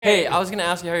Hey, I was gonna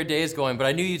ask you how your day is going, but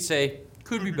I knew you'd say,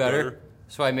 could be better.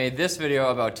 So I made this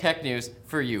video about tech news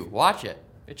for you. Watch it.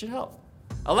 It should help.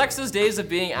 Alexa's days of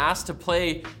being asked to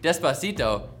play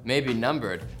Despacito may be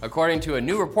numbered, according to a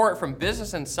new report from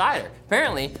Business Insider.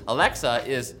 Apparently, Alexa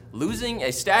is losing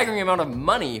a staggering amount of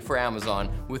money for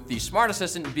Amazon, with the smart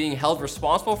assistant being held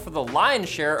responsible for the lion's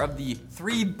share of the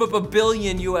 $3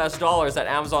 billion that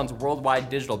Amazon's worldwide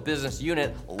digital business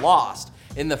unit lost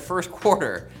in the first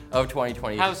quarter of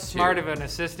 2022. How smart of an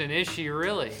assistant is she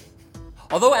really?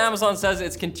 Although Amazon says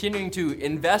it's continuing to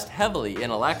invest heavily in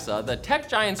Alexa, the tech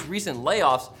giant's recent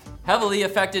layoffs heavily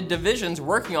affected divisions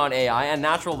working on AI and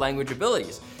natural language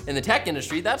abilities. In the tech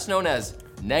industry, that's known as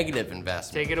negative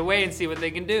investment. Take it away and see what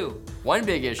they can do. One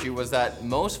big issue was that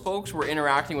most folks were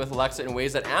interacting with Alexa in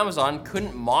ways that Amazon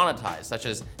couldn't monetize, such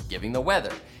as giving the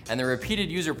weather, and the repeated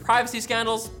user privacy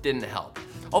scandals didn't help.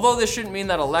 Although this shouldn't mean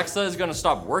that Alexa is going to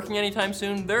stop working anytime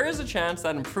soon, there is a chance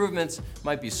that improvements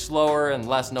might be slower and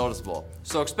less noticeable.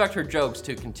 So expect her jokes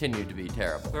to continue to be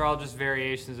terrible. They're all just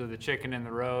variations of the chicken in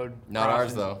the road. Not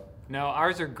ours though. No,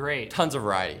 ours are great. Tons of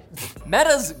variety.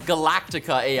 Meta's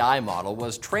Galactica AI model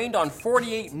was trained on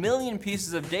 48 million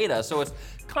pieces of data, so it's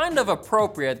kind of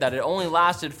appropriate that it only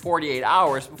lasted 48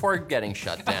 hours before getting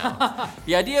shut down.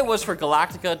 The idea was for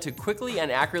Galactica to quickly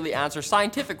and accurately answer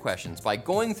scientific questions by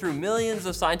going through millions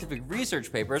of scientific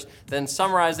research papers, then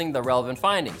summarizing the relevant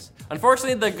findings.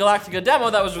 Unfortunately, the Galactica demo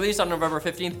that was released on November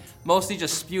 15th mostly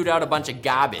just spewed out a bunch of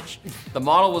garbage. The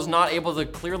model was not able to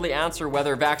clearly answer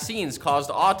whether vaccines caused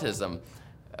autism.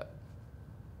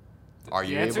 Are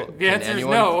you able? The answer is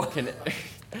no.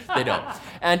 They don't.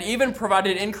 And even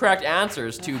provided incorrect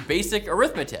answers to basic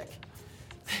arithmetic.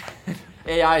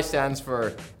 AI stands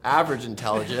for average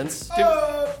intelligence.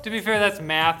 To be fair, that's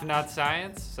math, not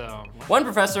science, so. One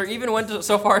professor even went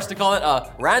so far as to call it a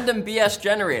random BS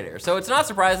generator. So it's not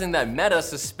surprising that Meta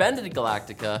suspended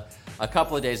Galactica a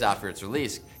couple of days after its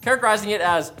release, characterizing it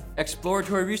as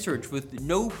exploratory research with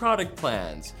no product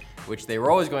plans, which they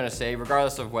were always going to say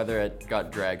regardless of whether it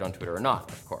got dragged on Twitter or not,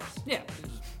 of course. Yeah.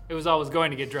 It was always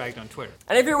going to get dragged on Twitter.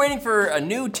 And if you're waiting for a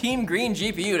new Team Green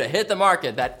GPU to hit the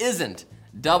market that isn't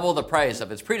double the price of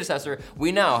its predecessor,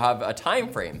 we now have a time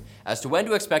frame as to when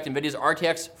to expect NVIDIA's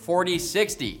RTX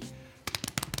 4060.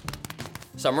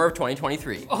 Summer of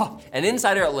 2023. An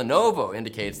insider at Lenovo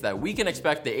indicates that we can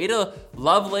expect the Ada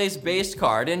Lovelace-based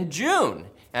card in June,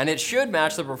 and it should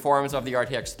match the performance of the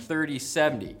RTX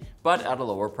 3070, but at a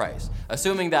lower price,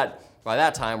 assuming that by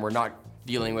that time we're not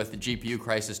dealing with the GPU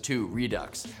Crisis 2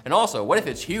 Redux. And also, what if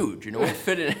it's huge? You know, it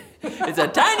fit in. It's a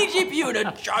tiny GPU in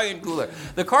a giant cooler.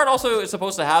 The card also is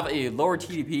supposed to have a lower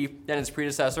TDP than its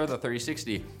predecessor, the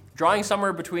 3060, drawing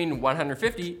somewhere between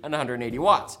 150 and 180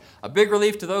 watts. A big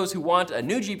relief to those who want a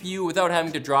new GPU without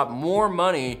having to drop more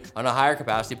money on a higher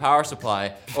capacity power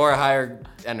supply or a higher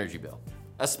energy bill.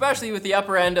 Especially with the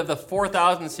upper end of the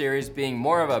 4000 series being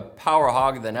more of a power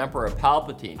hog than Emperor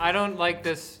Palpatine. I don't like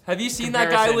this. Have you seen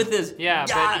comparison. that guy with his? Yeah,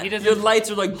 but he doesn't. Your lights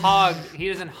are like hog. He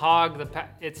doesn't hog the.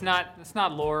 It's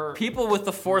not lore. People with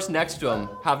the Force next to him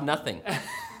have nothing.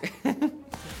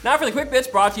 Now for the quick bits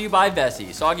brought to you by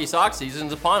Vessi. Soggy sock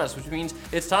season's upon us, which means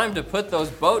it's time to put those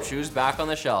boat shoes back on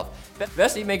the shelf.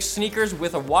 Vessi makes sneakers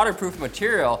with a waterproof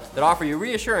material that offer you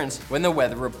reassurance when the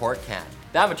weather report can't.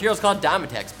 That material is called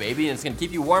Dymatex, baby, and it's gonna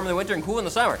keep you warm in the winter and cool in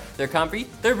the summer. They're comfy,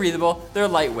 they're breathable, they're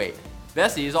lightweight.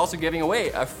 Vessi is also giving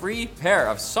away a free pair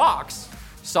of socks.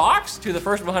 Socks to the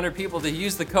first 100 people to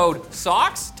use the code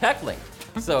SOCKSTechLink.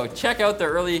 So check out their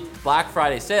early Black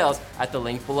Friday sales at the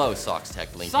link below, Socks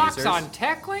Tech Link Socks users. on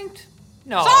TechLinked?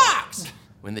 No. Socks!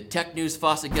 When the tech news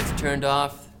faucet gets turned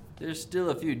off, there's still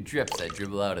a few drips that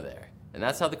dribble out of there. And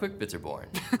that's how the quick bits are born.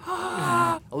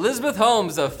 Elizabeth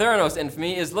Holmes of Theranos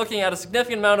infamy is looking at a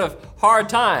significant amount of hard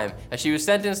time as she was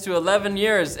sentenced to 11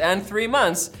 years and 3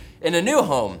 months in a new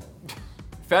home.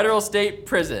 Federal state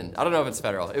prison. I don't know if it's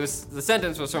federal. The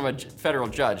sentence was from a federal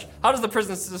judge. How does the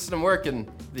prison system work in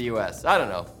the US? I don't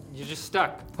know. You're just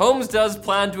stuck. Holmes does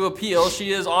plan to appeal.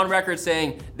 She is on record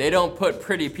saying they don't put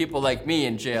pretty people like me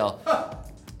in jail.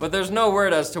 But there's no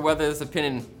word as to whether this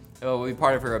opinion will be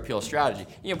part of her appeal strategy.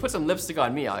 You know, put some lipstick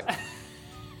on me, Alec.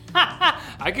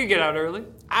 I could get out early.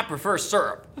 I prefer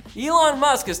syrup. Elon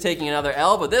Musk is taking another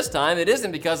L, but this time it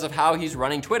isn't because of how he's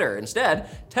running Twitter.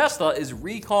 Instead, Tesla is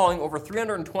recalling over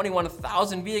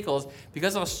 321,000 vehicles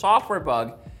because of a software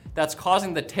bug that's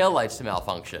causing the taillights to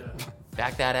malfunction.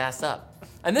 Back that ass up.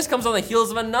 And this comes on the heels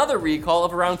of another recall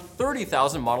of around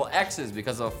 30,000 Model X's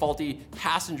because of a faulty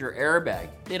passenger airbag.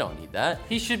 They don't need that.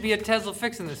 He should be at Tesla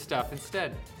fixing this stuff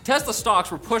instead. Tesla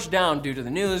stocks were pushed down due to the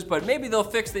news, but maybe they'll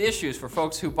fix the issues for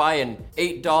folks who buy an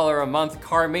 $8 a month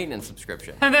car maintenance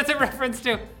subscription. And that's a reference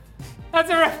to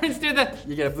the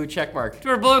You get a blue check mark.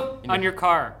 to blue on your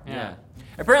car. Yeah.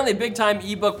 Apparently, big-time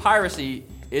ebook piracy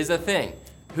is a thing.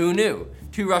 Who knew?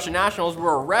 2 Russian nationals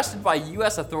were arrested by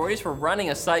US authorities for running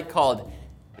a site called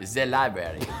The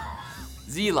Library.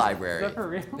 Z Library. Is that for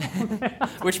real?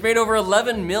 Which made over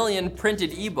 11 million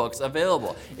printed ebooks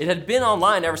available. It had been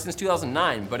online ever since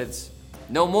 2009, but it's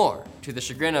no more, to the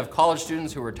chagrin of college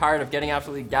students who were tired of getting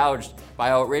absolutely gouged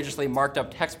by outrageously marked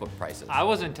up textbook prices. I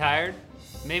wasn't tired.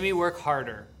 Made me work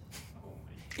harder.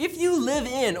 If you live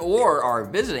in or are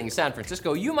visiting San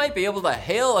Francisco, you might be able to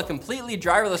hail a completely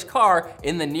driverless car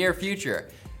in the near future.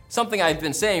 Something I've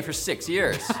been saying for 6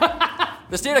 years.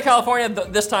 The state of California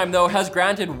this time though has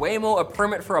granted Waymo a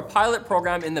permit for a pilot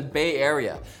program in the Bay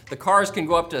Area. The cars can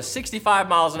go up to 65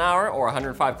 miles an hour or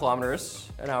 105 kilometers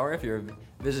an hour if you're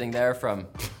visiting there from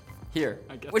here.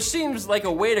 Which seems like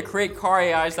a way to create car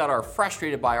AIs that are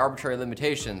frustrated by arbitrary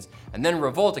limitations and then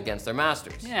revolt against their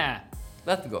masters. Yeah.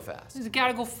 Let them go fast. It's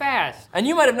gotta go fast. And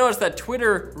you might have noticed that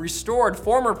Twitter restored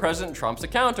former President Trump's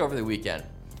account over the weekend.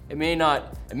 It may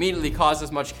not immediately cause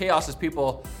as much chaos as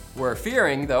people were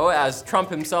fearing, though, as Trump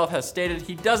himself has stated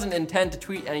he doesn't intend to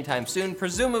tweet anytime soon,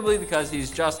 presumably because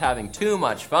he's just having too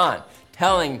much fun,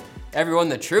 telling everyone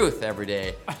the truth every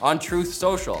day on Truth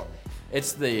Social.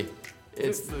 It's the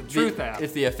Truth app.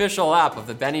 It's the official app of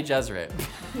the Bene Gesserit.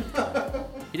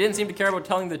 He didn't seem to care about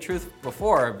telling the truth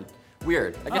before, but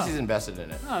weird. I guess he's invested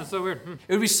in it. Oh, it's so weird.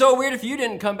 It would be so weird if you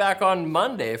didn't come back on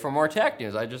Monday for more tech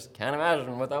news. I just can't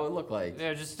imagine what that would look like.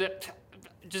 Yeah,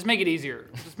 just make it easier.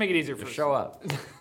 Just make it easier for us. Show up.